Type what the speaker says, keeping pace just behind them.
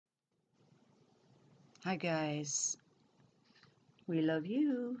Hi guys, we love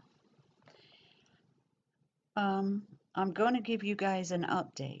you. I'm going to give you guys an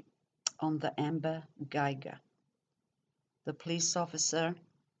update on the Amber Guyger, the police officer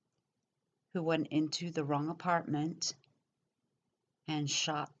who went into the wrong apartment and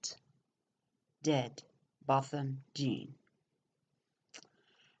shot dead Botham Jean.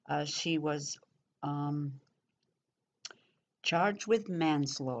 She was charged with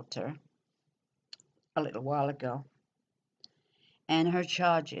manslaughter a little while ago, and her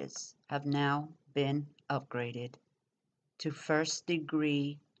charges have now been upgraded to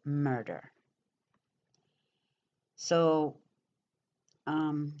first-degree murder. So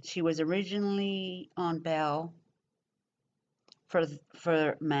she was originally on bail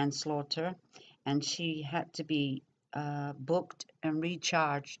for manslaughter, and she had to be booked and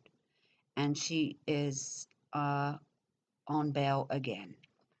recharged, and she is on bail again.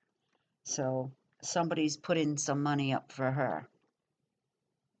 So somebody's putting some money up for her,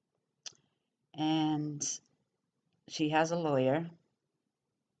 and she has a lawyer.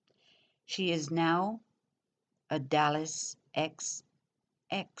 She is now a Dallas ex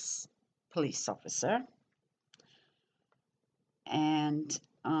police officer, and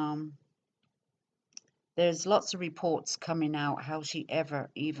there's lots of reports coming out how she ever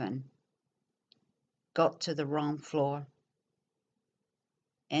even got to the wrong floor,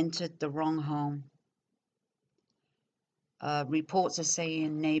 entered the wrong home. Reports are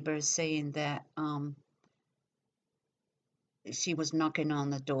saying, neighbors saying that she was knocking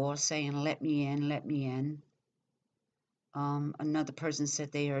on the door saying, let me in, let me in. Another person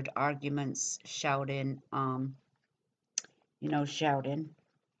said they heard arguments, shouting, shouting,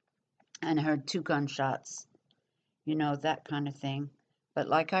 and heard 2 gunshots, that kind of thing. But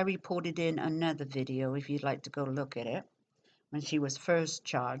like I reported in another video, if you'd like to go look at it, when she was first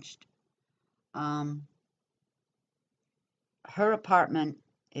charged, her apartment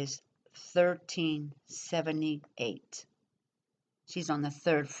is 1378. She's on the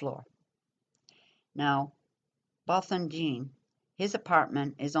 3rd floor. Now, Botham Jean, his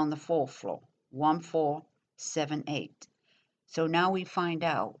apartment is on the 4th floor, 1478. So now we find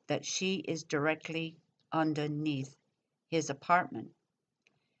out that she is directly underneath his apartment.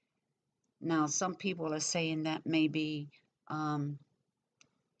 Now, some people are saying that maybe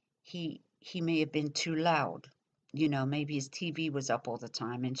he may have been too loud. Maybe his TV was up all the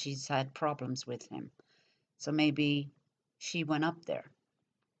time and she's had problems with him. So maybe she went up there.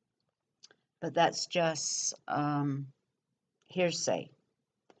 But that's just hearsay.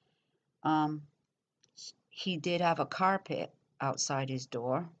 He did have a carpet outside his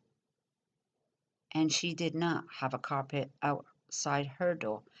door, and she did not have a carpet outside her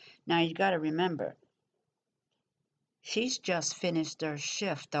door. Now you got to remember, she's just finished her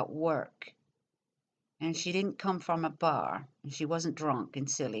shift at work, and she didn't come from a bar, and she wasn't drunk and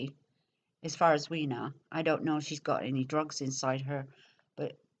silly, as far as we know. I don't know if she's got any drugs inside her,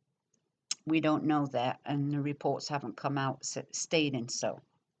 but we don't know that, and the reports haven't come out stating so,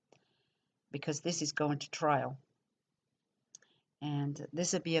 because this is going to trial. And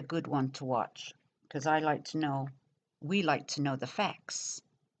this would be a good one to watch, because we like to know the facts.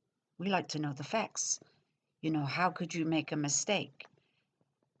 We like to know the facts. How could you make a mistake?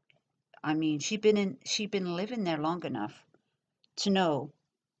 I mean, she's been living there long enough to know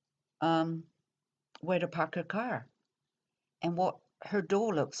where to park her car and what her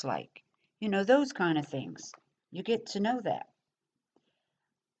door looks like. Those kind of things. You get to know that.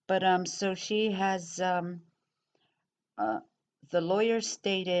 But so she has the lawyer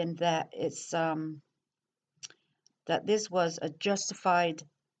stated that it's that this was a justified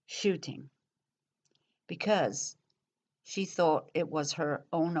shooting because she thought it was her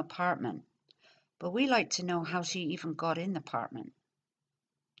own apartment. But we like to know how she even got in the apartment.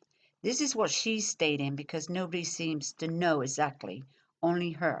 This is what she's stating because nobody seems to know exactly,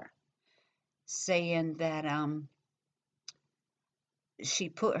 only her, saying that she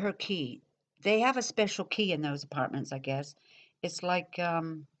put her key. They have a special key in those apartments, I guess. It's like a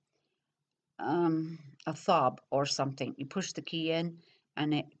fob or something. You push the key in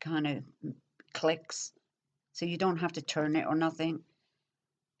and it kind of clicks, so you don't have to turn it or nothing.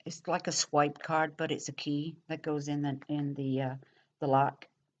 It's like a swipe card, but it's a key that goes in the lock,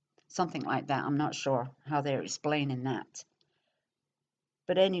 something like that. I'm not sure how they're explaining that,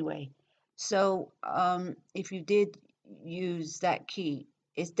 but anyway. So if you did use that key,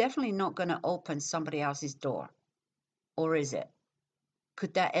 it's definitely not going to open somebody else's door, or is it?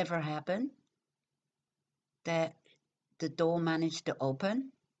 Could that ever happen? That the door managed to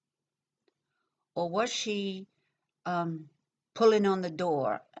open, or was she pulling on the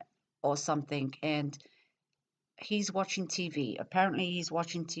door or something, and he's watching TV. Apparently, he's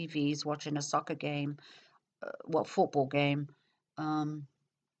watching TV. He's watching a soccer game, well, football game. Um,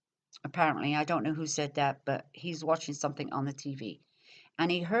 Apparently, I don't know who said that, but he's watching something on the TV,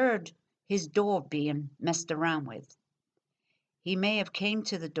 and he heard his door being messed around with. He may have came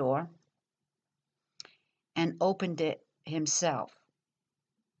to the door and opened it himself.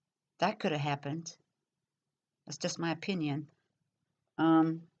 That could have happened. That's just my opinion.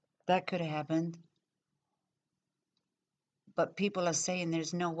 Um, that could have happened. But people are saying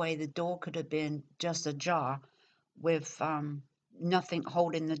there's no way the door could have been just ajar with nothing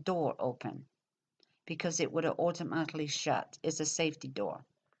holding the door open, because it would have automatically shut. It's a safety door.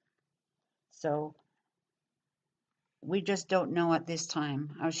 So we just don't know at this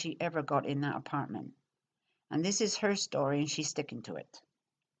time how she ever got in that apartment. And this is her story, and she's sticking to it.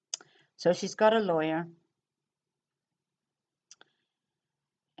 So she's got a lawyer,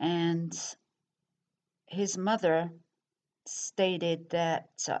 and his mother stated that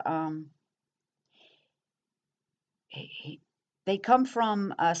he, they come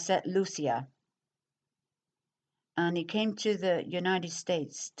from St. Lucia, and he came to the United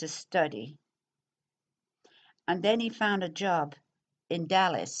States to study. And then he found a job in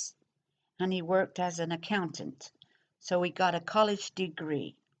Dallas, and he worked as an accountant. So he got a college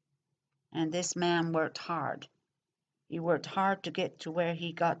degree, and this man worked hard. He worked hard to get to where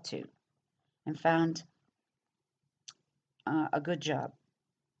he got to and found a good job.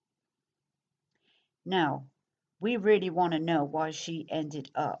 Now, we really want to know why she ended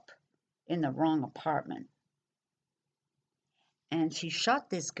up in the wrong apartment. And she shot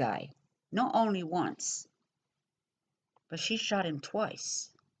this guy not only once, but she shot him twice.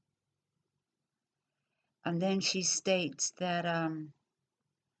 And then she states that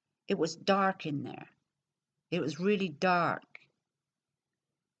it was dark in there. It was really dark.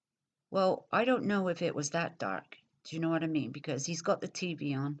 Well, I don't know if it was that dark. Do you know what I mean? Because he's got the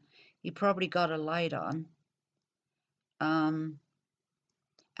TV on. He probably got a light on. Um,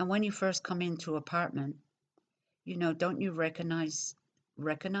 and when you first come into an apartment, don't you recognize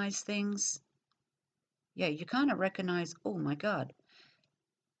things? Yeah, you kind of recognize, oh my God.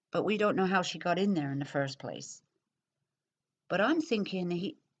 But we don't know how she got in there in the first place. But I'm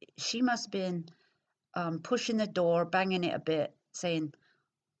thinking she must have been pushing the door, banging it a bit, saying,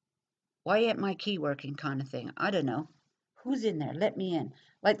 why ain't my key working, kind of thing. I don't know. Who's in there? Let me in.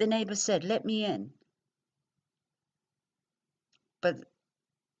 Like the neighbor said, let me in. But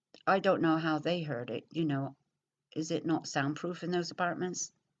I don't know how they heard it. Is it not soundproof in those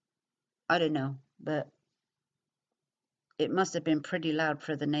apartments? I don't know. But it must have been pretty loud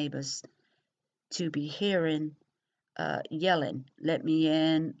for the neighbors to be hearing yelling, let me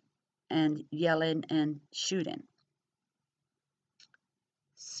in, and yelling and shooting.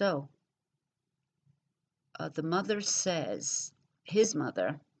 So the mother says, his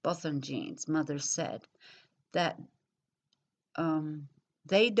mother, Botham Jean's mother said that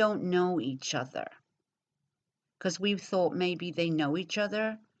they don't know each other, because we thought maybe they know each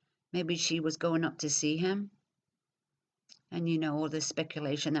other. Maybe she was going up to see him. And all the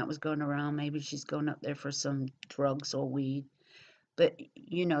speculation that was going around, maybe she's going up there for some drugs or weed. But,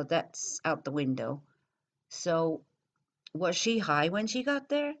 that's out the window. So was she high when she got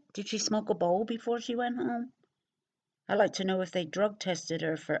there? Did she smoke a bowl before she went home? I'd like to know if they drug tested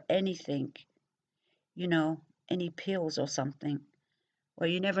her for anything, any pills or something. Well,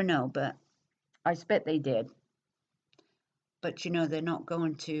 you never know, but I bet they did. But, they're not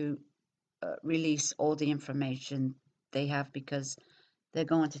going to release all the information they have, because they're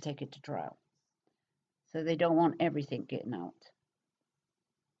going to take it to trial. So they don't want everything getting out.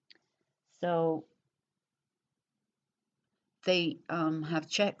 So they have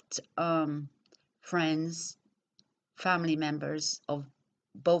checked friends, family members of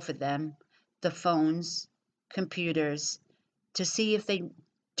both of them, the phones, computers, to see if they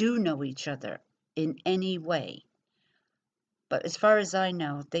do know each other in any way. But as far as I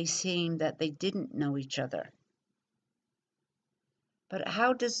know, they seem that they didn't know each other. But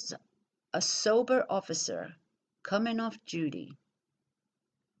how does a sober officer coming off duty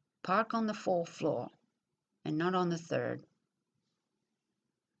park on the 4th floor and not on the 3rd?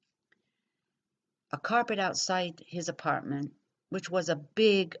 A carpet outside his apartment, which was a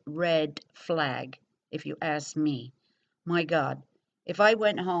big red flag, if you ask me. My God, if I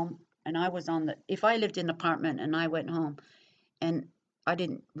went home and if I lived in an apartment and I went home and I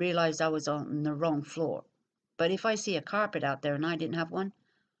didn't realize I was on the wrong floor, but if I see a carpet out there and I didn't have one,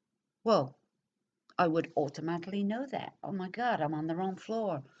 well, I would automatically know that. Oh my God, I'm on the wrong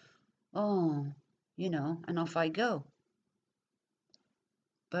floor. Oh, and off I go.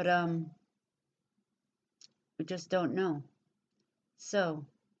 But we just don't know. So,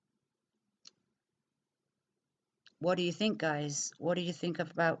 what do you think, guys? What do you think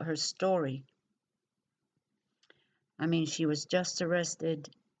about her story? I mean, she was just arrested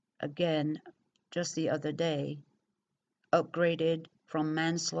again just the other day, upgraded from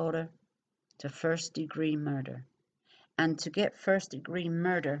manslaughter to first-degree murder. And to get first-degree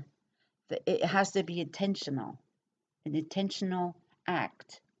murder, it has to be intentional, an intentional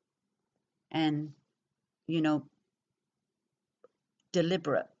act, and, you know,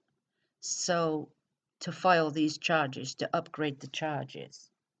 deliberate. So to file these charges, to upgrade the charges,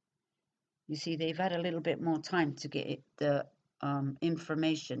 you see, they've had a little bit more time to get the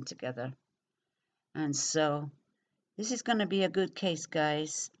information together. And so this is going to be a good case,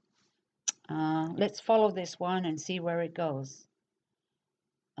 guys. Let's follow this one and see where it goes.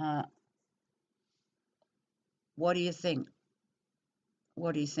 What do you think?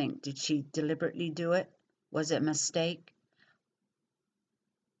 What do you think? Did she deliberately do it? Was it a mistake?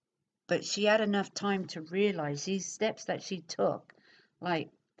 But she had enough time to realize these steps that she took, like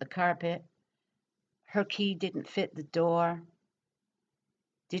the carpet, her key didn't fit the door.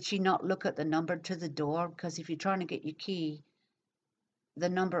 Did she not look at the number to the door? Because if you're trying to get your key, the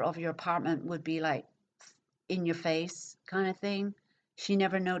number of your apartment would be like in your face kind of thing. She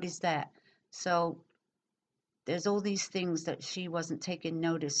never noticed that. So there's all these things that she wasn't taking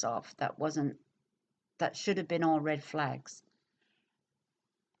notice of that should have been all red flags.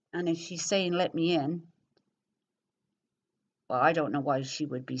 And if she's saying let me in, well, I don't know why she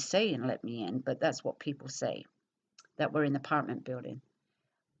would be saying let me in, but that's what people say, that we're in the apartment building.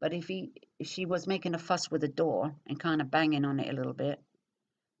 But if she was making a fuss with the door and kind of banging on it a little bit,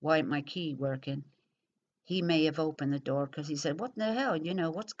 why ain't my key working? He may have opened the door because he said, what the hell,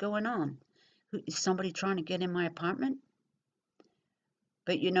 what's going on? Is somebody trying to get in my apartment?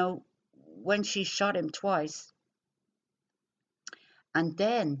 But when she shot him twice, and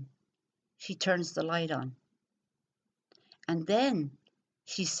then she turns the light on, and then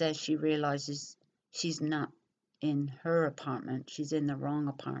she says she realizes she's not in her apartment, she's in the wrong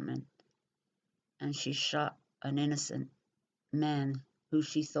apartment, and she shot an innocent man who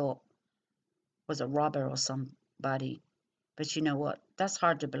she thought was a robber or somebody. But you know what? That's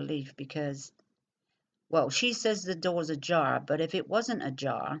hard to believe because, well, she says the door's ajar, but if it wasn't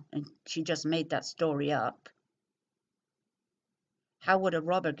ajar and she just made that story up, how would a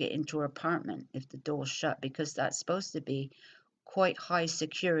robber get into her apartment if the door's shut? Because that's supposed to be quite high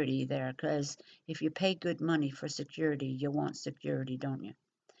security there, because if you pay good money for security, you want security, don't you?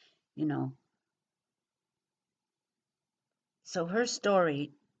 You know. So her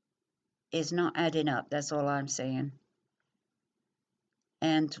story is not adding up, that's all I'm saying.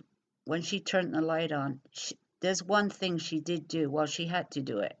 And when she turned the light on, there's one thing she did do. Well, she had to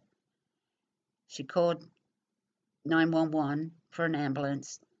do it. She called 911 for an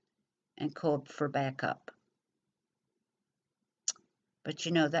ambulance and called for backup. But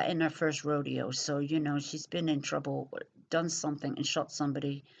that ain't her first rodeo, so she's been in trouble, done something and shot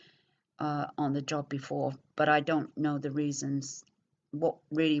somebody on the job before, but I don't know the reasons, what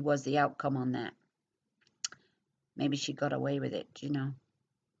really was the outcome on that. Maybe she got away with it,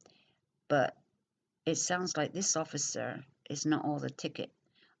 but it sounds like this officer is not all the ticket.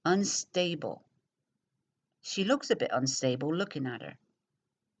 Unstable. She looks a bit unstable looking at her.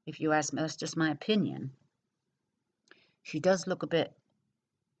 If you ask me, that's just my opinion. She does look a bit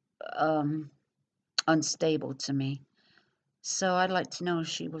unstable to me. So I'd like to know if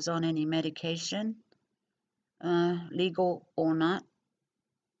she was on any medication, legal or not.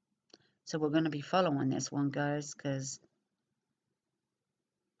 So we're going to be following this one, guys, because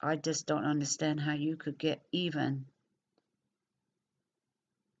I just don't understand how you could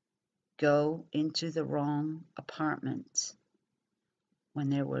go into the wrong apartment when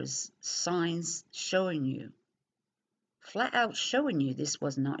there was signs showing you, flat out showing you this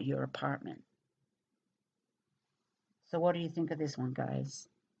was not your apartment. So what do you think of this one, guys?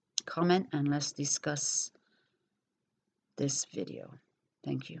 Comment and let's discuss this video.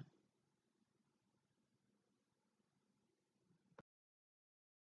 Thank you.